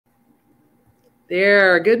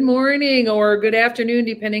There. Good morning or good afternoon,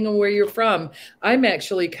 depending on where you're from. I'm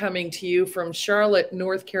actually coming to you from Charlotte,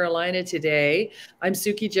 North Carolina today. I'm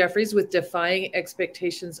Suki Jeffries with Defying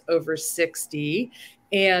Expectations Over 60.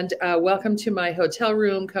 And welcome to my hotel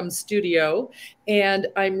room come studio. And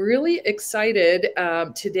I'm really excited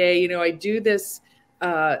today. You know, I do this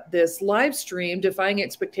live stream, Defying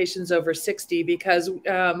Expectations Over 60, because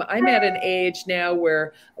I'm at an age now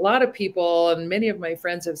where a lot of people and many of my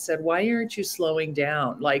friends have said, why aren't you slowing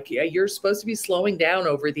down? Like, you're supposed to be slowing down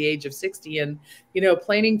over the age of 60 and, you know,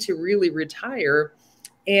 planning to really retire.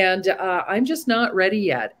 And I'm just not ready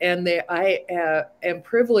yet. And I am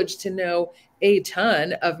privileged to know a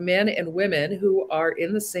ton of men and women who are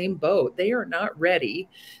in the same boat. They are not ready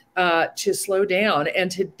to slow down. And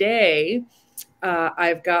today,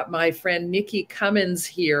 I've got my friend Nikki Cummins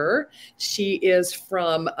here. She is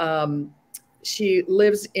from, she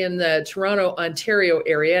lives in the Toronto, Ontario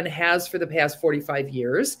area and has for the past 45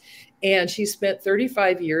 years. And she spent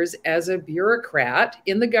 35 years as a bureaucrat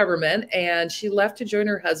in the government. And she left to join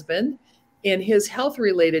her husband in his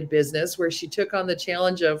health-related business, where she took on the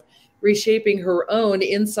challenge of reshaping her own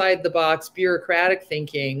inside-the-box bureaucratic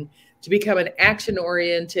thinking to become an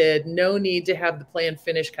action-oriented, no need to have the plan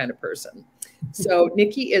finished kind of person. So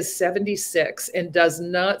Nikki is 76 and does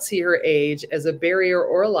not see her age as a barrier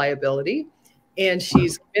or a liability. And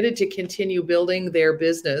she's committed to continue building their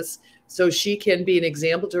business so she can be an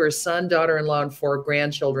example to her son, daughter-in-law, and 4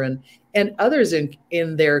 grandchildren and others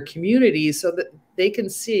in their community, so that they can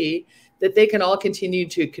see that they can all continue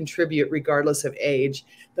to contribute regardless of age,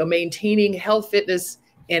 though maintaining health, fitness,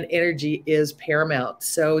 and energy is paramount.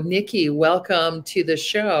 So Nikki, welcome to the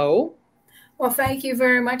show. Well, thank you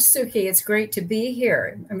very much, Suki. It's great to be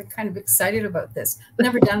here. I'm kind of excited about this. I've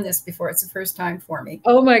never done this before. It's the first time for me.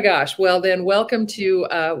 Oh my gosh. Well, then welcome to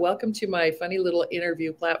my funny little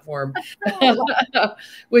interview platform.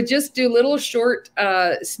 We'll just do little short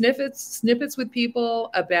snippets with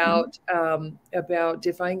people about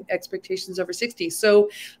defying expectations over 60. So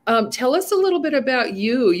tell us a little bit about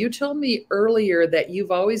you. You told me earlier that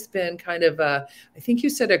you've always been kind of I think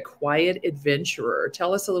you said a quiet adventurer.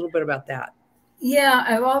 Tell us a little bit about that.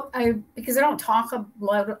 Yeah, because I don't talk a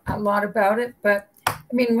lot about it, but I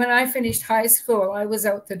mean, when I finished high school, I was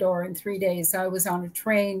out the door in 3 days. I was on a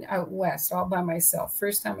train out west all by myself.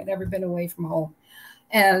 First time I'd ever been away from home.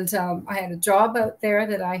 And I had a job out there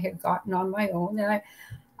that I had gotten on my own. And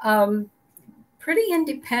I pretty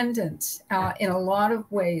independent in a lot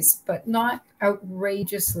of ways, but not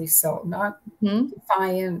outrageously so, not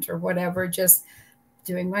defiant or whatever, just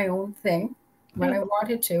doing my own thing when I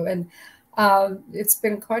wanted to. And it's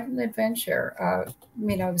been quite an adventure. I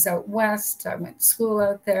mean, I was out west. I went to school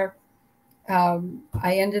out there.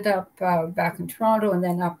 I ended up back in Toronto and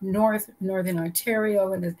then up north, Northern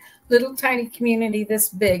Ontario, in a little tiny community this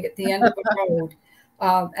big at the end of the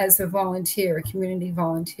road as a volunteer, a community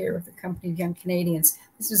volunteer of the Company of Young Canadians.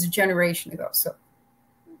 This was a generation ago. So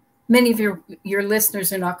many of your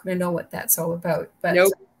listeners are not going to know what that's all about. But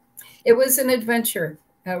nope. It was an adventure,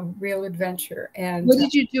 a real adventure. And what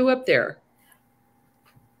did you do up there?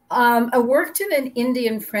 I worked in an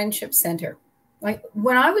Indian friendship center. Like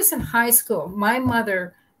when I was in high school, my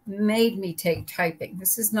mother made me take typing.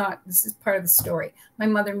 This is part of the story. My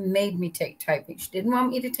mother made me take typing. She didn't want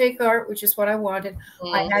me to take art, which is what I wanted.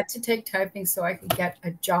 I had to take typing so I could get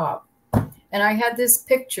a job. And I had this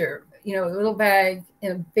picture, you know, a little bag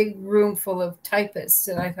in a big room full of typists.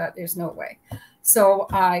 And I thought, there's no way. So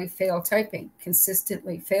I failed typing,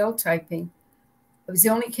 consistently failed typing. I was the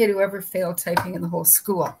only kid who ever failed typing in the whole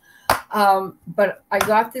school. But I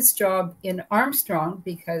got this job in Armstrong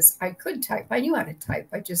because I could type. I knew how to type.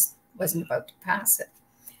 I just wasn't about to pass it.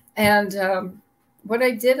 And what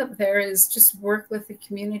I did up there is just work with the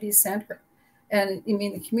community center. And I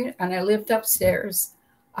mean, the community, and I lived upstairs.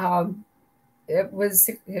 It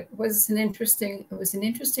was an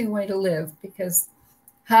interesting way to live because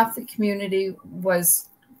half the community was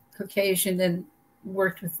Caucasian and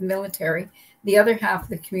worked with the military. The other half of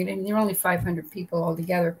the community, there were only 500 people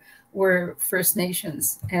altogether, were First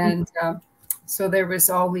Nations. And so there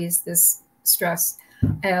was always this stress.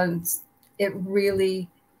 And it really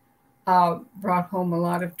brought home a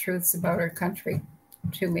lot of truths about our country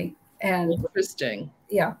to me. And interesting.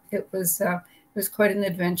 Yeah, it was quite an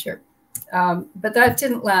adventure. But that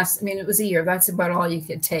didn't last. I mean, it was a year. That's about all you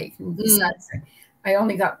could take. And besides, I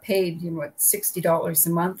only got paid, you know, what, $60 a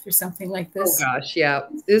month or something like this. Oh gosh, yeah.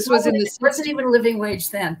 This was in the 60s. It wasn't even a living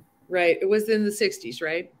wage then. Right. It was in the 60s,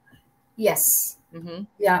 right? Yes.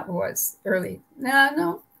 Yeah, it was early.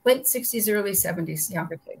 No, late 60s, early 70s. Yeah.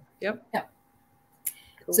 Okay. Yep.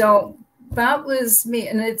 Cool. So that was me.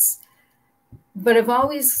 And it's but I've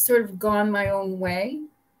always sort of gone my own way.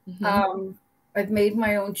 Mm-hmm. I've made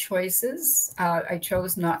my own choices. I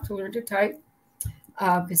chose not to learn to type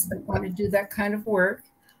because I didn't want to do that kind of work.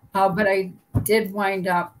 But I did wind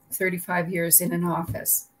up 35 years in an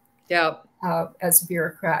office as a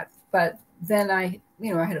bureaucrat. But then I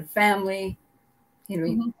had a family.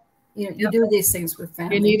 Mm-hmm. You do these things with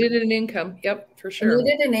family. You needed an income. Yep, for sure. I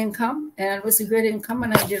needed an income, and it was a good income,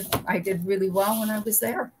 and I did really well when I was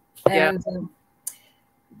there. And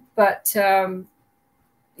but still,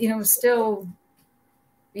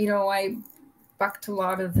 I bucked a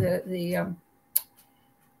lot of the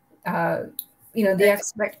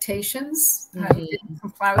expectations. Mm-hmm. I didn't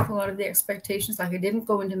comply with a lot of the expectations. Like I didn't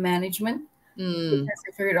go into management because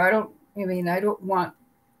I figured I don't want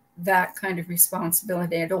that kind of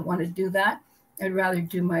responsibility. I don't want to do that. I'd rather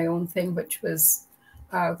do my own thing, which was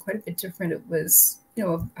quite a bit different. It was, it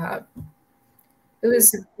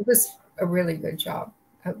was a really good job.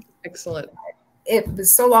 Excellent. It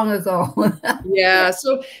was so long ago. Yeah.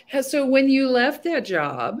 So when you left that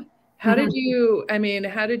job, how did you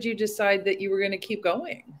decide that you were going to keep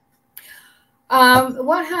going?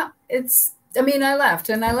 What happened? I left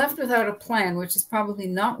without a plan, which is probably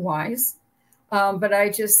not wise. But I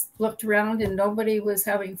just looked around and nobody was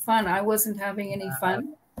having fun. I wasn't having any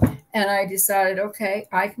fun. And I decided, okay,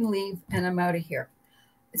 I can leave and I'm out of here.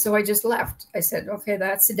 So I just left. I said, okay,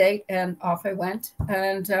 that's the date. And off I went.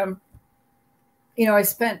 And, I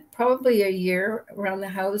spent probably a year around the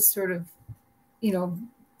house sort of,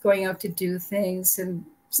 going out to do things and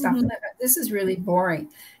stuff. And this is really boring.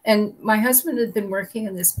 And my husband had been working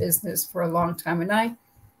in this business for a long time. And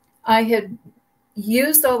I had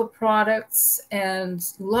used all the products and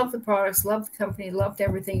loved the products, loved the company, loved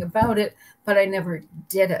everything about it, but I never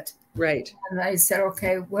did it. Right. And I said,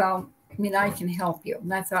 okay, well, I can help you.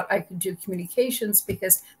 And I thought I could do communications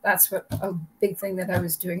because that's what a big thing that I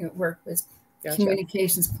was doing at work was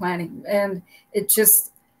communications planning. And it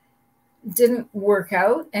just didn't work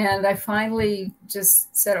out. And I finally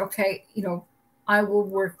just said, okay, I will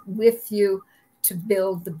work with you to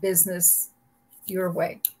build the business your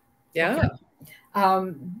way. Yeah. Okay.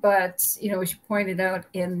 But, as you pointed out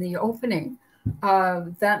in the opening,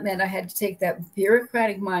 that meant I had to take that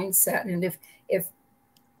bureaucratic mindset. And if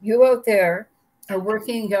you out there are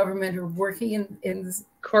working in government or working in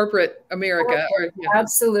corporate America,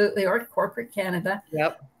 absolutely, or corporate Canada,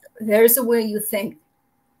 yep, there's a way you think.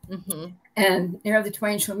 Mm-hmm. And the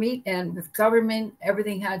twain shall meet. And with government,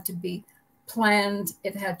 everything had to be planned.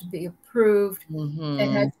 It had to be approved. Mm-hmm.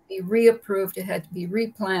 It had to be reapproved. It had to be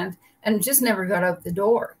replanned. And it just never got out the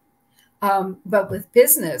door. But with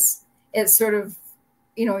business, it's sort of,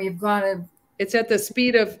 you've got to. It's at the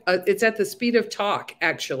speed of talk,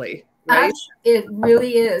 actually. Right? It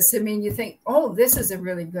really is. You think, oh, this is a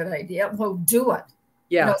really good idea. Well, do it.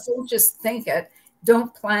 Yeah. Don't just think it.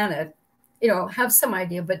 Don't plan it. Have some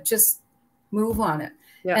idea, but just move on it.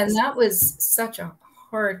 Yes. And that was such a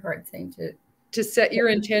hard thing to set your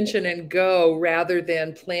intention and go rather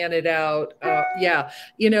than plan it out.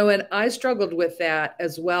 And I struggled with that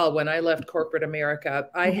as well. When I left corporate America,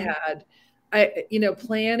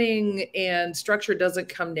 planning and structure doesn't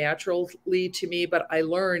come naturally to me, but I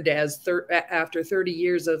learned after 30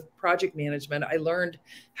 years of project management, I learned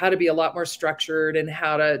how to be a lot more structured and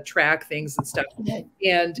how to track things and stuff.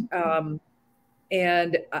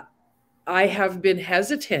 And I have been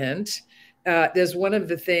hesitant. There's one of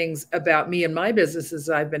the things about me and my business is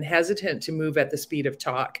I've been hesitant to move at the speed of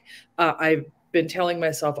talk. I've been telling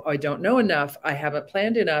myself, I don't know enough. I haven't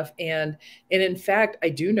planned enough. And in fact, I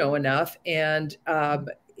do know enough. And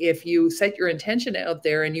if you set your intention out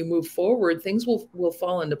there and you move forward, things will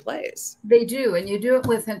fall into place. They do. And you do it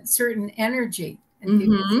with a certain energy. And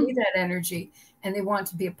people see that energy and they want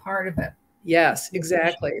to be a part of it. Yes,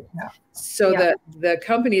 exactly. Yeah. So the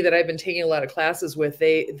company that I've been taking a lot of classes with,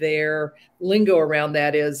 their lingo around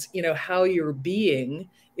that is, how you're being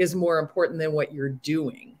is more important than what you're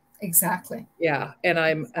doing. Exactly. Yeah, and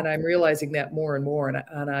I'm realizing that more and more,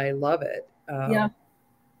 and I love it.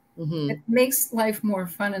 It makes life more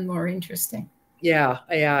fun and more interesting. Yeah,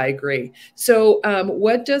 I agree. So,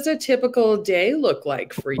 what does a typical day look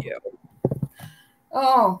like for you?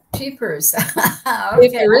 Oh, jeepers. Okay.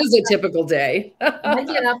 If there is a typical day. I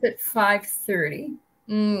get up at 5:30,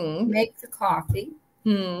 make the coffee.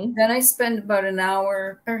 Then I spend about an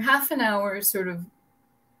hour or half an hour sort of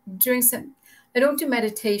doing some, I don't do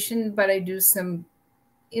meditation, but I do some,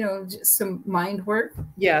 just some mind work.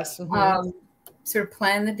 Yes. Sort of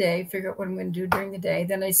plan the day, figure out what I'm going to do during the day.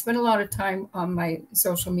 Then I spend a lot of time on my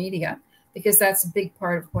social media because that's a big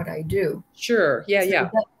part of what I do. Sure. Yeah.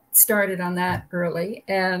 Started on that early,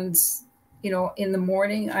 and in the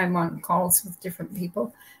morning, I'm on calls with different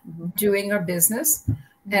people doing our business.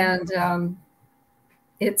 And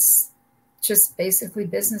it's just basically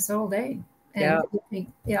business all day. And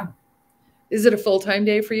yeah. Is it a full-time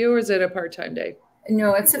day for you, or is it a part-time day?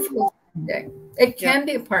 No, it's a full-time day. It can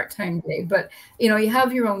be a part-time day, but you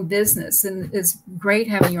have your own business, and it's great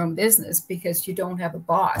having your own business because you don't have a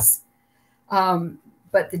boss.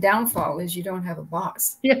 But the downfall is you don't have a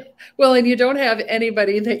boss. Yeah. Well, and you don't have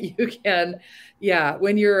anybody that you can,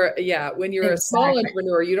 when you're a small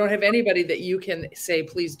entrepreneur, you don't have anybody that you can say,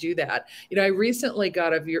 please do that. I recently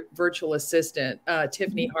got a virtual assistant,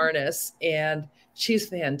 Tiffany Harness, and she's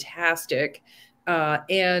fantastic.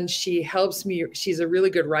 And she helps me. She's a really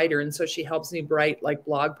good writer. And so she helps me write like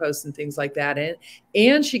blog posts and things like that.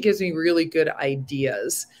 And she gives me really good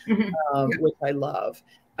ideas, which I love.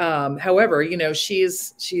 However,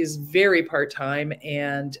 she's very part-time,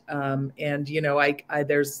 and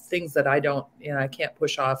there's things that I can't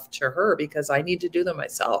push off to her because I need to do them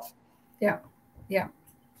myself. Yeah.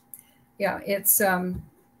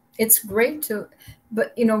 It's great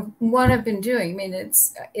but what I've been doing,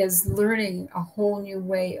 is learning a whole new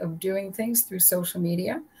way of doing things through social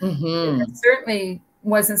media. It certainly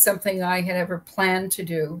wasn't something I had ever planned to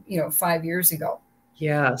do, 5 years ago.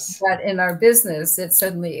 Yes. But in our business, it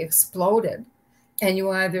suddenly exploded, and you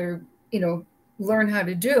either, learn how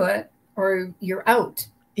to do it or you're out.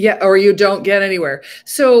 Yeah. Or you don't get anywhere.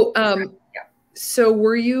 So, so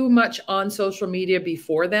were you much on social media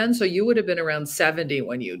before then? So you would have been around 70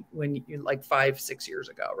 when you like 5-6 years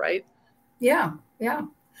ago, right? Yeah.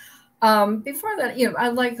 Before that, I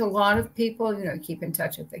like a lot of people, keep in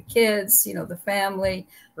touch with the kids, the family,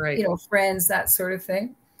 right. Friends, that sort of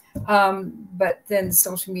thing. But then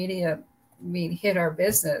social media, hit our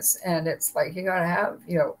business, and it's like, you got to have,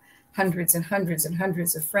 hundreds and hundreds and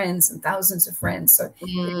hundreds of friends and thousands of friends. So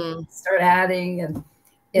you start adding, and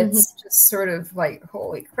it's just sort of like,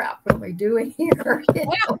 holy crap, what am I doing here?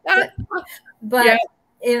 But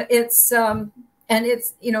it's, and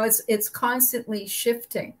it's, it's constantly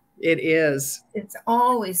shifting. It is. It's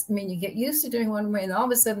always, you get used to doing one way, and all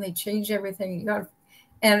of a sudden they change everything.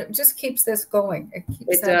 And it just keeps this going.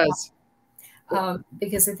 It does.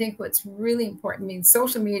 Because I think what's really important,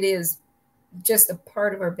 social media is just a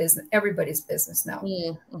part of our business, everybody's business now.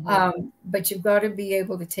 But you've got to be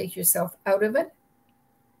able to take yourself out of it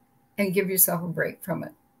and give yourself a break from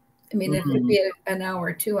it. It could be an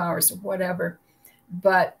hour, 2 hours, or whatever,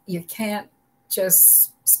 but you can't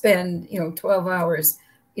just spend, 12 hours,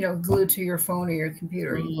 glued to your phone or your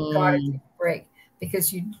computer. You've got to take a break,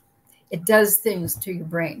 because it does things to your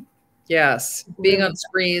brain. Yes. Being on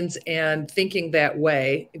screens and thinking that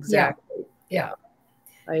way. Exactly. Yeah.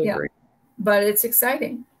 I agree. But it's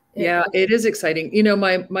exciting. It is exciting.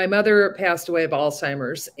 My mother passed away of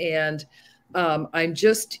Alzheimer's, and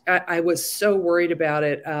I was so worried about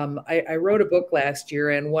it. I wrote a book last year,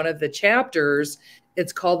 and one of the chapters,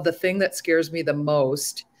 it's called The Thing That Scares Me the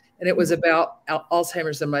Most. And it was about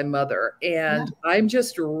Alzheimer's and my mother. And I'm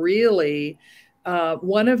just really,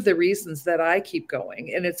 one of the reasons that I keep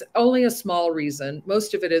going, and it's only a small reason.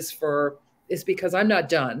 Most of it is because I'm not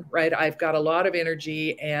done, right? I've got a lot of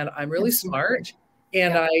energy, and I'm really smart,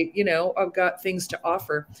 and I've got things to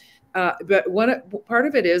offer. But part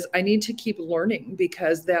of it is I need to keep learning,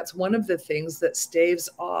 because that's one of the things that staves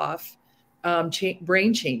off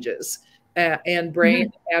brain changes and brain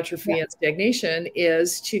atrophy and stagnation,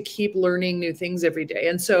 is to keep learning new things every day.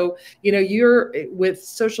 And so, you're with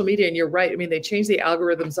social media, and you're right. They change the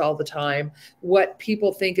algorithms all the time. What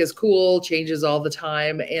people think is cool changes all the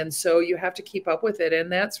time. And so you have to keep up with it. And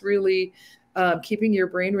that's really keeping your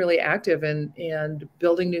brain really active and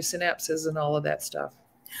building new synapses and all of that stuff.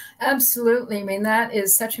 Absolutely. That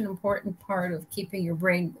is such an important part of keeping your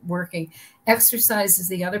brain working. Exercise is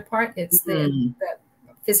the other part. It's the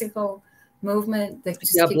physical movement that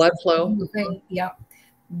just keeps blood flow moving.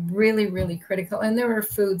 Really, really critical. And there are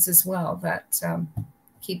foods as well that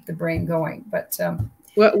keep the brain going. But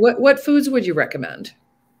what foods would you recommend?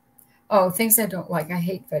 Things I don't like. I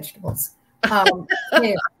hate vegetables.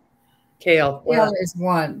 Kale is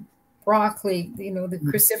one. Broccoli, the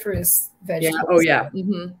cruciferous vegetables. Oh yeah.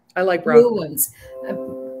 I like broccoli. Blue ones.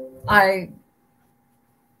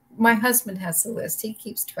 My husband has the list. He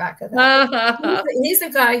keeps track of that. He's the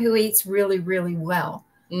guy who eats really, really well.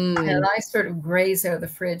 And I sort of graze out of the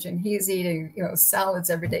fridge, and he's eating, salads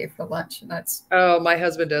every day for lunch. And that's. Oh, my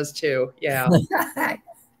husband does too. Yeah.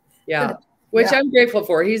 Which I'm grateful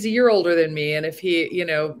for. He's a year older than me. And if he,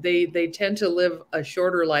 they tend to live a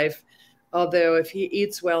shorter life Although if he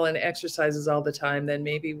eats well and exercises all the time, then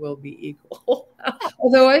maybe we'll be equal.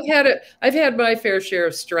 Although I've had my fair share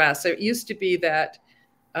of stress. It used to be that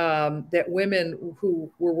that women who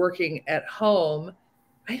were working at home,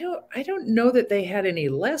 I don't know that they had any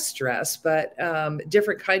less stress, but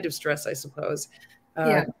different kind of stress, I suppose.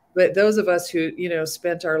 Yeah. But those of us who, you know,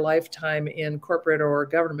 spent our lifetime in corporate or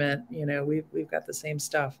government, you know, we've got the same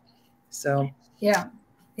stuff. So Yeah.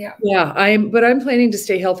 Yeah. yeah, but I'm planning to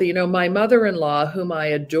stay healthy. You know, my mother-in-law, whom I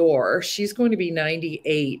adore, she's going to be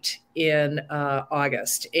 98 in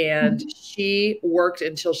August, and she worked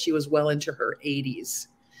until she was well into her 80s.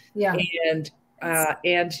 Yeah.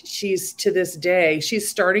 And she's, to this day, she's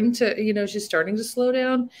starting to, you know, she's starting to slow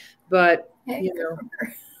down, but you know,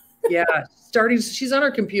 yeah, she's on her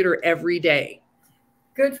computer every day.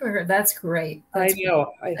 Good for her. That's great. I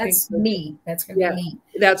know. That's me. That's going to be me.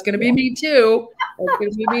 That's going to be me too. That's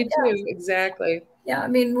going to be me too. Exactly. Yeah. I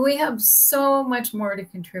mean, we have so much more to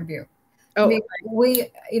contribute. Oh, I mean,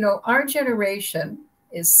 you know, our generation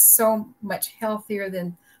is so much healthier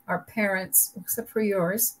than our parents, except for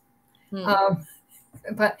yours. And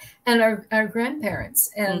our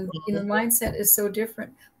grandparents, and you know, mindset is so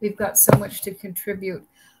different. We've got so much to contribute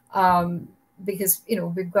because, you know,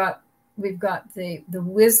 we've got the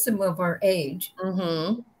wisdom of our age,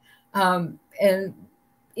 and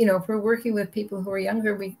you know, if we're working with people who are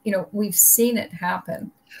younger, we've seen it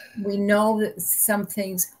happen. We know that some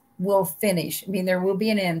things will finish. I mean, there will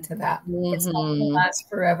be an end to that. It's not going to last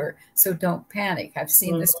forever, so don't panic. I've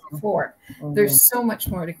seen this before. There's so much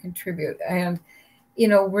more to contribute, and you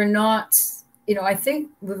know, we're not. You know, I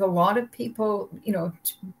think with a lot of people, you know,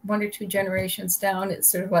 1 or 2 generations down, it's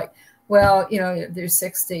sort of like, well, you know, they're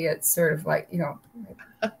 60. It's sort of like, you know,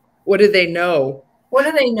 what do they know? What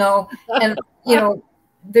do they know? And, you know,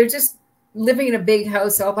 they're just living in a big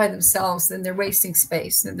house all by themselves, and they're wasting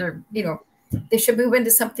space, and they're, you know, they should move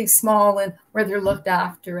into something small and where they're looked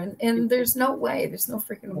after. And there's no way. There's no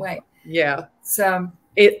freaking way. Yeah. So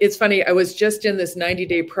it's funny. I was just in this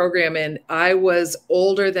 90-day program, and I was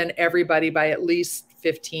older than everybody by at least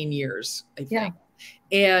 15 years, I think. Yeah.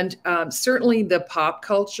 And certainly the pop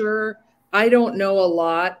culture, I don't know a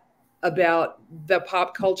lot about the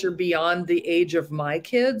pop culture beyond the age of my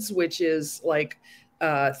kids, which is like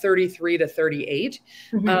 33 to 38.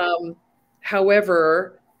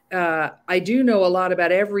 However, I do know a lot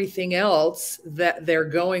about everything else that they're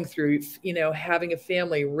going through, you know, having a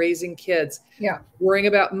family, raising kids, worrying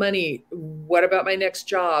about money. What about my next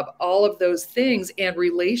job? All of those things, and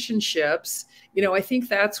relationships. You know, I think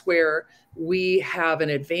that's where we have an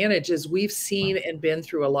advantage, is we've seen and been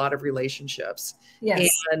through a lot of relationships. Yes.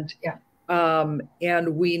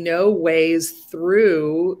 And we know ways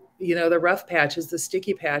through, you know, the rough patches, the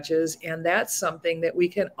sticky patches, and that's something that we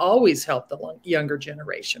can always help the younger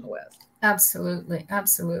generation with. Absolutely.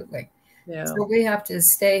 Absolutely. Yeah. So we have to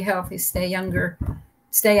stay healthy, stay younger,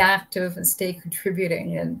 stay active, and stay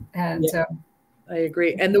contributing. And I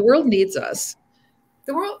agree. And the world needs us.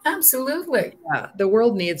 The world, absolutely. Yeah, the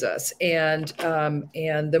world needs us. And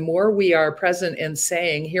the more we are present and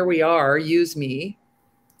saying, here we are, use me,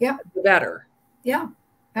 the better. Yeah,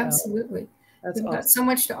 absolutely. That's We've awesome. got so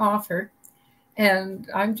much to offer, and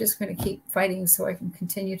I'm just going to keep fighting so I can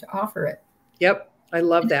continue to offer it. Yep, I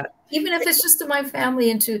love that. Even if it's just to my family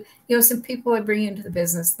and to, you know, some people I bring into the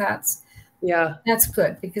business, that's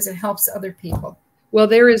good, because it helps other people. Well,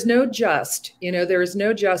 there is no just, you know, there is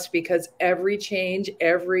no just, because every change,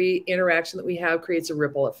 every interaction that we have creates a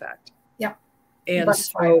ripple effect. Yeah. And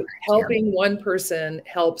so helping one person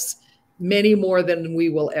helps many more than we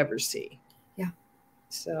will ever see.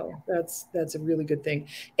 So that's a really good thing.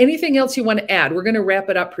 Anything else you want to add? We're going to wrap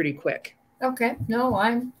it up pretty quick. Okay.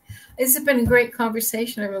 No, this has been a great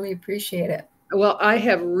conversation. I really appreciate it. Well, I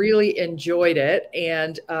have really enjoyed it,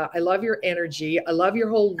 and I love your energy. I love your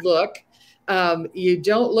whole look. You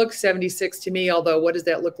don't look 76 to me, although what does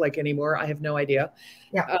that look like anymore? I have no idea.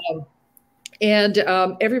 Yeah. And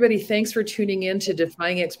everybody, thanks for tuning in to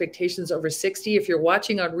Defying Expectations Over 60. If you're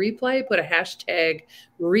watching on replay, put a hashtag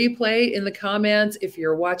replay in the comments. If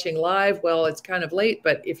you're watching live, well, it's kind of late,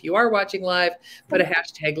 but if you are watching live, put a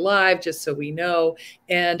hashtag live just so we know.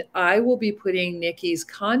 And I will be putting Nikki's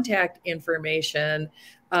contact information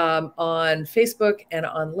on Facebook and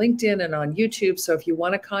on LinkedIn and on YouTube. So if you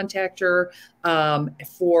want to contact her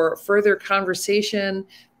for further conversation,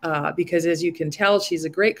 because as you can tell, she's a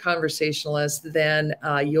great conversationalist, then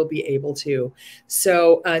you'll be able to.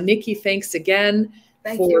 So Nikki, thanks again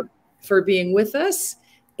for being with us.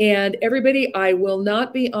 And everybody, I will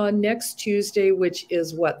not be on next Tuesday, which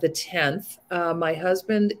is what, the 10th. My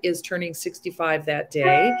husband is turning 65 that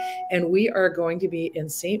day, and we are going to be in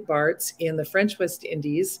St. Bart's in the French West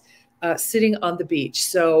Indies, sitting on the beach.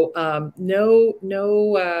 So no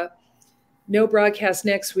broadcast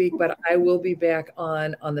next week, but I will be back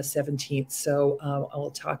on the 17th. So I will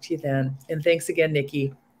talk to you then. And thanks again,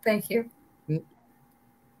 Nikki. Thank you.